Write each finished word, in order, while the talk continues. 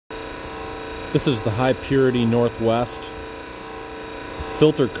This is the High Purity Northwest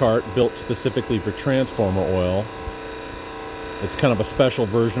filter cart built specifically for transformer oil. It's kind of a special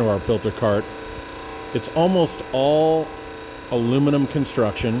version of our filter cart. It's almost all aluminum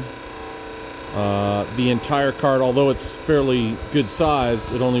construction. The entire cart, although it's fairly good size,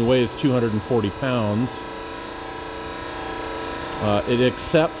 it only weighs 240 pounds. It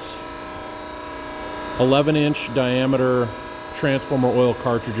accepts 11-inch diameter transformer oil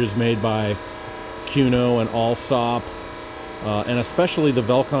cartridges made by Cuno and Allsop, and especially the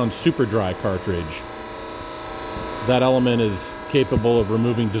Velcon Super Dry cartridge. That element is capable of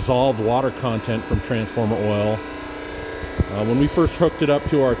removing dissolved water content from transformer oil. When we first hooked it up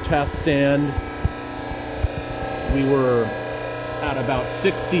to our test stand, we were at about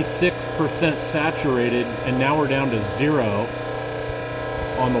 66% saturated, and now we're down to 0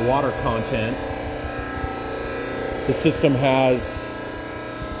 on the water content. The system has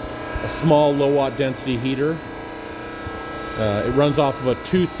a small low-watt density heater. It runs off of a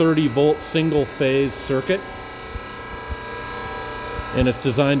 230-volt single-phase circuit, and it's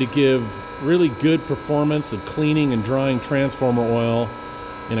designed to give really good performance of cleaning and drying transformer oil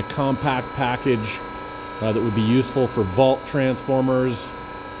in a compact package that would be useful for vault transformers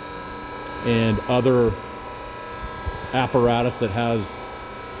and other apparatus that has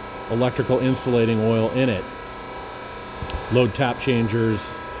electrical insulating oil in it. Load tap changers,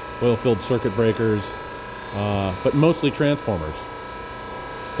 oil-filled circuit breakers, but mostly transformers.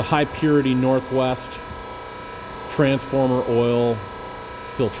 The High Purity Northwest transformer oil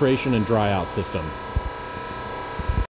filtration and dry out system.